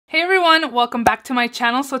Hey everyone, welcome back to my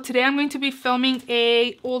channel. So today I'm going to be filming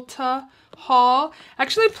a Ulta haul. I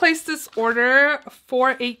actually placed this order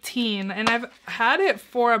for $18 and I've had it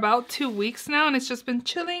for about 2 weeks now and it's just been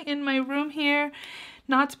chilling in my room here,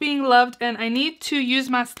 not being loved, and I need to use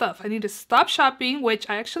my stuff. I need to stop shopping, which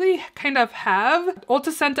I actually kind of have.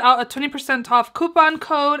 Ulta sent out a 20% off coupon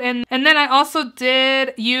code and then I also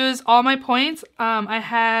did use all my points. I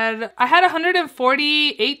had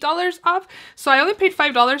 $148 off, so I only paid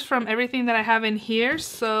 $5 from everything that I have in here.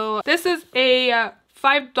 So this is a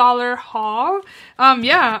 $5 haul.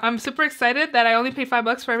 Yeah, I'm super excited that I only paid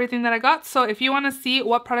 $5 for everything that I got. So if you want to see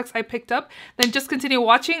what products I picked up, then just continue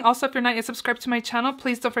watching. Also, if you're not yet subscribed to my channel,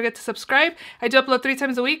 please don't forget to subscribe. I do upload 3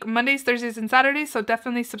 times a week, Mondays, Thursdays, and Saturdays, so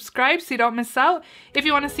definitely subscribe so you don't miss out. If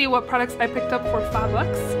you want to see what products I picked up for $5,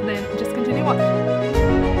 then just continue watching.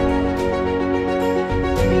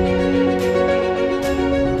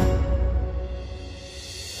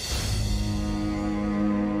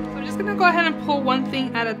 Go ahead and pull one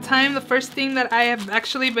thing at a time. The first thing that I have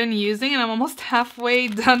actually been using, and I'm almost halfway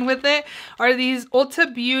done with it, are these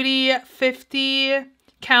Ulta Beauty 50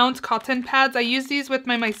 count cotton pads. I use these with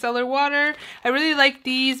my micellar water. I really like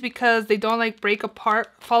these because they don't like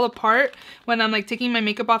fall apart when I'm like taking my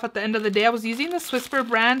makeup off at the end of the day. I was using the Whisper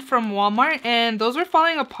brand from Walmart and those were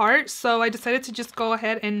falling apart, so I decided to just go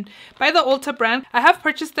ahead and buy the Ulta brand. I have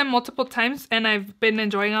purchased them multiple times and I've been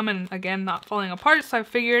enjoying them and again not falling apart, so I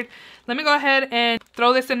figured let me go ahead and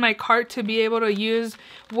throw this in my cart to be able to use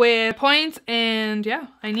with points, and yeah,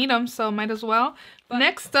 I need them, so might as well.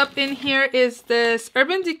 Next up in here is this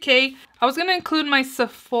Urban Decay. I was going to include my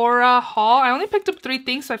Sephora haul. I only picked up 3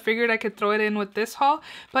 things, so I figured I could throw it in with this haul.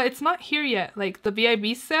 But it's not here yet, like the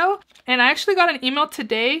VIB sale. And I actually got an email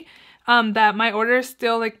today that my order is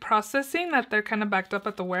still like processing, that they're kind of backed up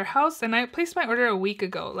at the warehouse. And I placed my order a week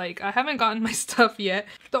ago. Like, I haven't gotten my stuff yet.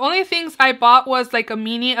 The only things I bought was like a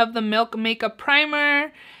mini of the Milk Makeup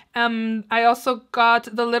Primer. I also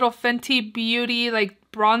got the little Fenty Beauty like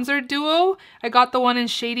bronzer duo. I got the one in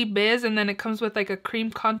Shady Biz, and then it comes with like a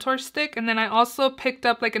cream contour stick. And then I also picked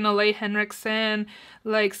up like an Olay Henriksen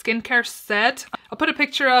like skincare set. I'll put a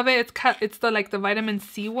picture of it. It's the like the vitamin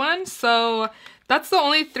C one. So that's the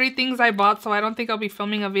only 3 things I bought, so I don't think I'll be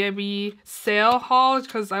filming a VIB sale haul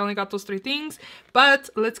because I only got those 3 things. But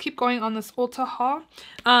let's keep going on this Ulta haul.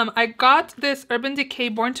 I got this Urban Decay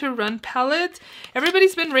Born to Run palette.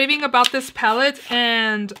 Everybody's been raving about this palette,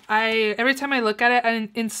 and every time I look at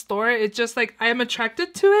it in store, it's just like I am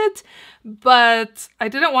attracted to it, but I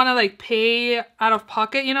didn't want to like pay out of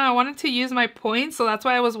pocket, you know. I wanted to use my points, so that's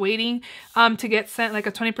why I was waiting to get sent like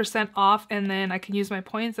a 20% off, and then I can use my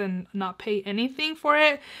points and not pay anything for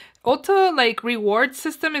it. Ulta like reward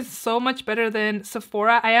system is so much better than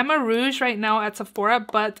Sephora. I am a rouge right now at Sephora,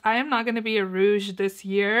 but I am not going to be a rouge this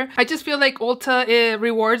year. I just feel like Ulta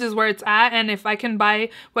rewards is where it's at, and if I can buy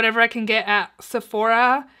whatever I can get at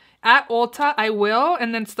Sephora at Ulta, I will,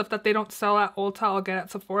 and then stuff that they don't sell at Ulta, I'll get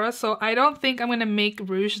at Sephora. So I don't think I'm going to make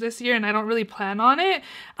rouge this year, and I don't really plan on it,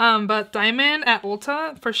 but diamond at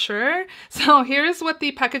Ulta for sure. So here's what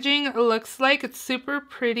the packaging looks like. It's super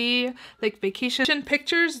pretty, like vacation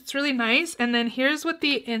pictures. It's really nice. And then here's what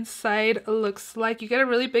the inside looks like. You get a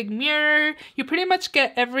really big mirror. You pretty much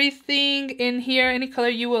get everything in here, any color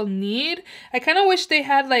you will need. I kind of wish they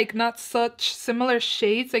had like not such similar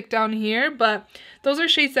shades like down here, but those are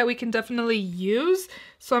shades that we can definitely use.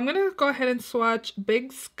 So I'm gonna go ahead and swatch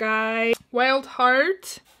Big Sky, Wild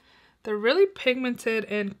Heart. They're really pigmented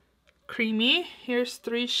and creamy. Here's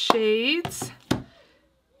 3 shades.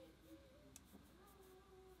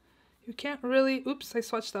 You can't really, oops, I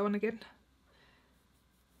swatched that one again.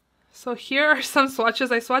 So here are some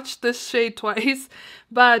swatches. I swatched this shade twice,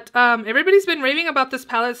 but everybody's been raving about this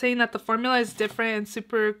palette, saying that the formula is different and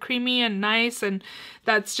super creamy and nice, and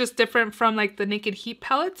that's just different from like the Naked Heat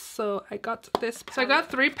palettes. So I got this. So I got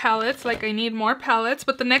 3 palettes. Like, I need more palettes,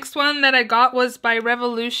 but the next one that I got was by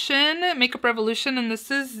Revolution, Makeup Revolution, and this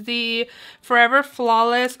is the Forever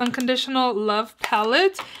Flawless Unconditional Love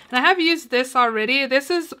palette. And I have used this already. This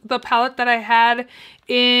is the palette that I had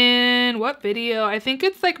in what video? I think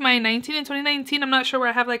it's like my 19 in 2019. I'm not sure, where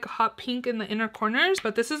I have like a hot pink in the inner corners,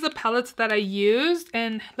 but this is the palette that I used,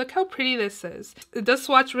 and look how pretty this is. It does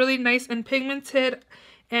swatch really nice and pigmented,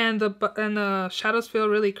 and the shadows feel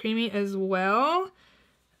really creamy as well.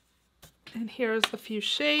 And here's a few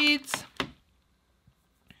shades.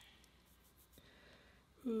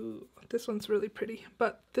 Ooh, this one's really pretty,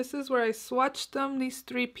 but this is where I swatched them, these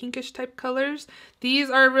 3 pinkish type colors.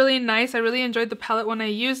 These are really nice. I really enjoyed the palette when I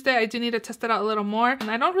used it. I do need to test it out a little more,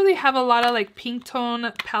 and I don't really have a lot of like pink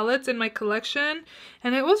tone palettes in my collection,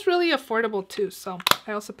 and it was really affordable too, so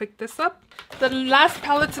I also picked this up. The last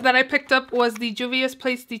palette that I picked up was the Juvia's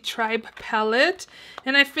Place The Tribe palette.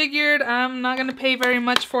 And I figured I'm not going to pay very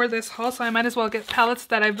much for this haul, so I might as well get palettes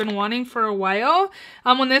that I've been wanting for a while.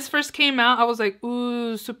 When this first came out, I was like,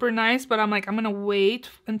 ooh, super nice. But I'm like, I'm going to wait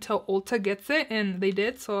until Ulta gets it. And they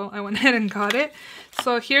did, so I went ahead and got it.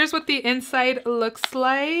 So here's what the inside looks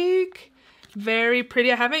like. Very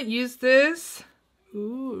pretty. I haven't used this.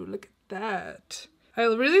 Ooh, look at that. I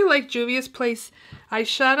really like Juvia's Place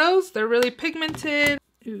eyeshadows. They're really pigmented.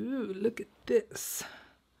 Ooh, look at this.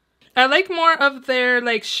 I like more of their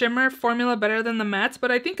like shimmer formula better than the mattes, but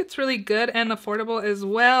I think it's really good and affordable as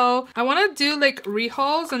well. I want to do like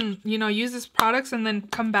rehauls and, you know, use these products and then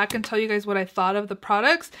come back and tell you guys what I thought of the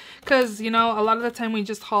products, because, you know, a lot of the time we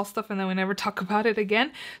just haul stuff and then we never talk about it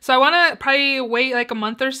again. So I want to probably wait like a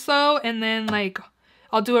month or so and then like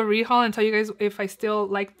I'll do a rehaul and tell you guys if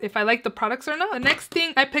I like the products or not. The next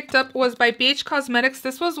thing I picked up was by BH Cosmetics.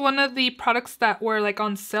 This was one of the products that were like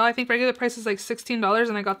on sale. I think regular price is like $16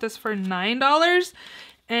 and I got this for $9.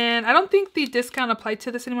 And I don't think the discount applied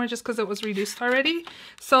to this anymore just because it was reduced already.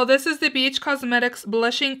 So this is the BH Cosmetics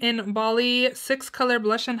Blushing in Bali 6-color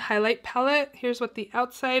blush and highlight palette. Here's what the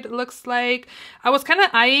outside looks like. I was kind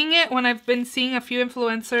of eyeing it when I've been seeing a few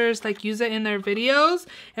influencers like use it in their videos.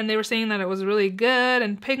 And they were saying that it was really good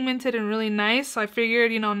and pigmented and really nice. So I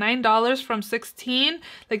figured, you know, $9 from $16.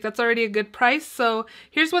 Like that's already a good price. So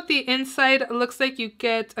here's what the inside looks like. You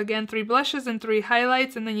get, again, 3 blushes and 3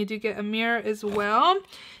 highlights. And then you do get a mirror as well.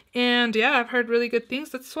 And yeah, I've heard really good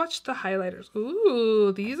things. Let's swatch the highlighters.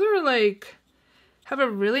 Ooh, these are like, have a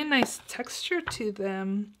really nice texture to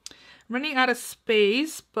them. I'm running out of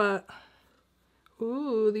space, but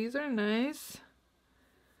ooh, these are nice.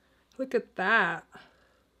 Look at that.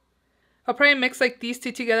 I'll probably mix like these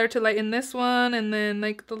two together to lighten this one and then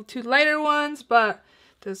like the 2 lighter ones, but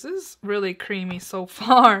this is really creamy so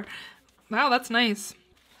far. Wow, that's nice.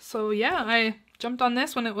 So yeah, I jumped on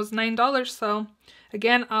this when it was $9, so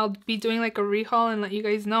again, I'll be doing like a rehaul and let you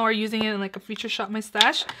guys know, or using it in like a future shop my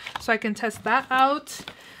stash so I can test that out.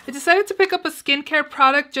 I decided to pick up a skincare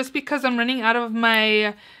product just because I'm running out of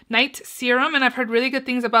my night serum and I've heard really good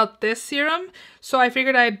things about this serum. So I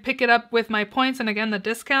figured I'd pick it up with my points and again the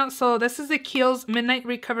discount. So this is the Kiehl's Midnight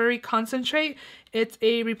Recovery Concentrate. It's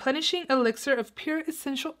a replenishing elixir of pure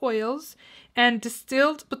essential oils and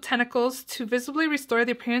distilled botanicals to visibly restore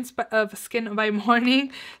the appearance of skin by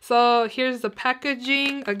morning. So here's the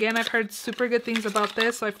packaging. Again, I've heard super good things about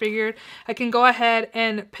this, so I figured I can go ahead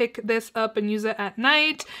and pick this up and use it at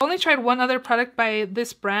night. I only tried one other product by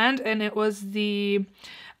this brand and it was the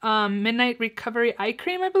Midnight Recovery Eye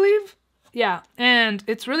Cream, I believe. Yeah, and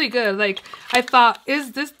it's really good. Like, I thought,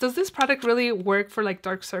 does this product really work for like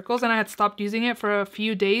dark circles? And I had stopped using it for a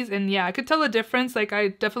few days and yeah, I could tell a difference. Like, I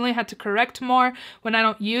definitely had to correct more when I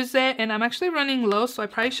don't use it, and I'm actually running low, so I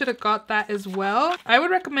probably should have got that as well. I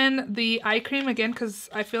would recommend the eye cream again because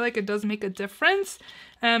I feel like it does make a difference.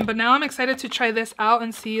 But now I'm excited to try this out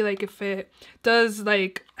and see like if it does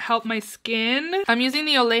like help my skin. I'm using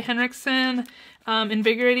the Ole Henriksen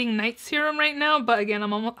Invigorating Night Serum right now, but again,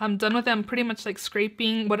 I'm done with it. I'm pretty much like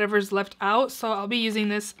scraping whatever's left out, so I'll be using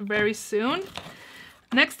this very soon.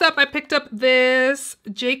 Next up, I picked up this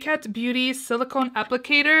JCat Beauty Silicone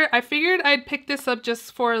Applicator. I figured I'd pick this up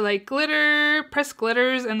just for like glitter, pressed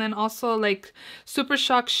glitters, and then also like Super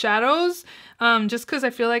Shock shadows, just because I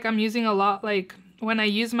feel like I'm using a lot like when I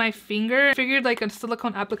use my finger. I figured like a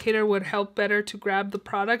silicone applicator would help better to grab the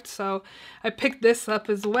product, so I picked this up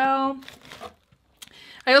as well.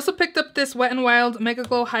 I also picked up this Wet n Wild Mega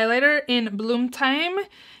Glow Highlighter in Bloom Time.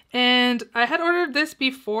 And I had ordered this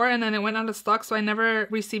before and then it went out of stock, so I never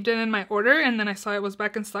received it in my order. And then I saw it was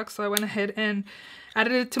back in stock, so I went ahead and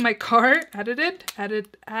added it to my cart. Added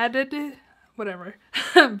it, whatever.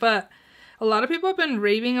 But a lot of people have been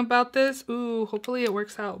raving about this. Ooh, hopefully it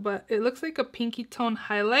works out. But it looks like a pinky tone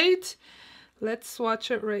highlight. Let's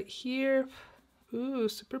swatch it right here. Ooh,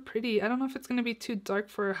 super pretty. I don't know if it's going to be too dark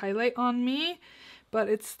for a highlight on me, but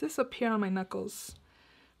it's this up here on my knuckles.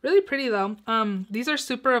 Really pretty though. These are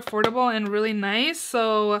super affordable and really nice,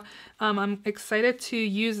 so I'm excited to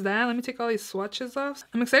use that. Let me take all these swatches off.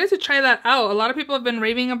 I'm excited to try that out. A lot of people have been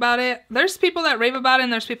raving about it. There's people that rave about it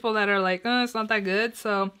and there's people that are like, oh, it's not that good.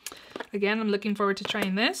 So again, I'm looking forward to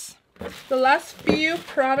trying this. The last few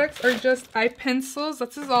products are just eye pencils.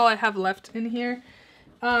 This is all I have left in here.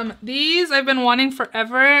 These I've been wanting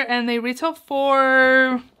forever and they retail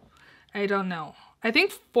for, I don't know. I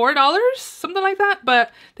think $4, something like that.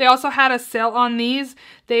 But they also had a sale on these.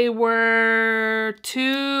 They were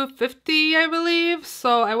 $2.50, I believe.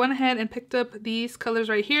 So I went ahead and picked up these colors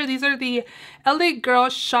right here. These are the LA Girl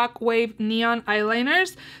Shockwave Neon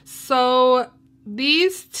Eyeliners. So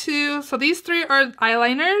these three are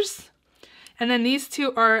eyeliners. And then these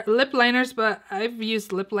two are lip liners, but I've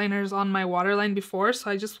used lip liners on my waterline before.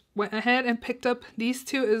 So I just went ahead and picked up these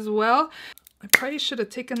two as well. I probably should have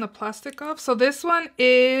taken the plastic off. So this one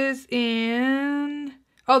is in...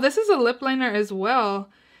 Oh, this is a lip liner as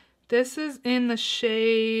well. This is in the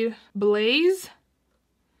shade Blaze.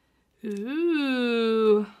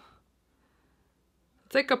 Ooh.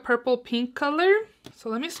 It's like a purple pink color. So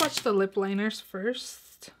let me swatch the lip liners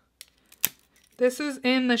first. This is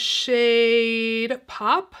in the shade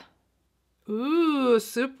Pop. Ooh,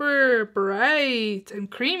 super bright and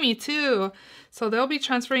creamy too. So they'll be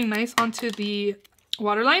transferring nice onto the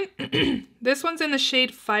waterline. This one's in the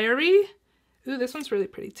shade Fiery. Ooh, this one's really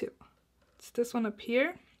pretty too. It's this one up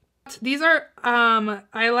here. These are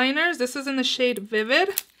eyeliners. This is in the shade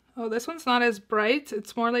Vivid. Oh, this one's not as bright.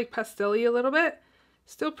 It's more like pastel-y a little bit.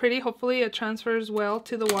 Still pretty. Hopefully it transfers well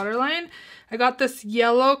to the waterline. I got this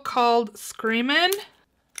yellow called Screamin'.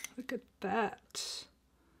 Look at that.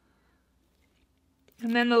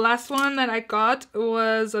 And then the last one that I got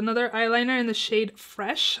was another eyeliner in the shade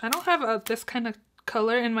Fresh. I don't have this kind of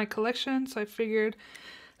color in my collection, so I figured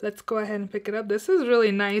let's go ahead and pick it up. This is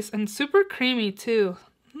really nice and super creamy too.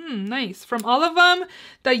 Nice. From all of them,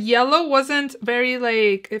 the yellow wasn't very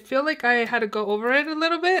like, I feel like I had to go over it a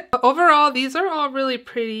little bit. But overall, these are all really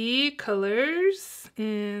pretty colors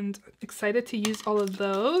and excited to use all of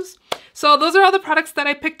those. So those are all the products that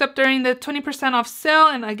I picked up during the 20% off sale.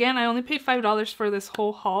 And again, I only paid $5 for this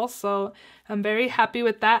whole haul. So I'm very happy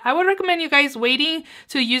with that. I would recommend you guys waiting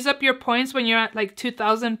to use up your points when you're at like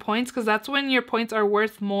 2,000 points, because that's when your points are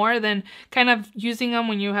worth more than kind of using them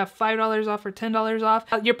when you have $5 off or $10 off.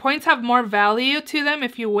 Your points have more value to them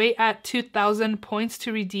if you wait at 2,000 points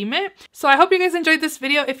to redeem it. So I hope you guys enjoyed this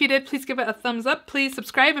video. If you did, please give it a thumbs up. Please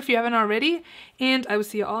subscribe if you haven't already. And I will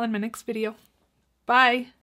see you all in my next video. Bye!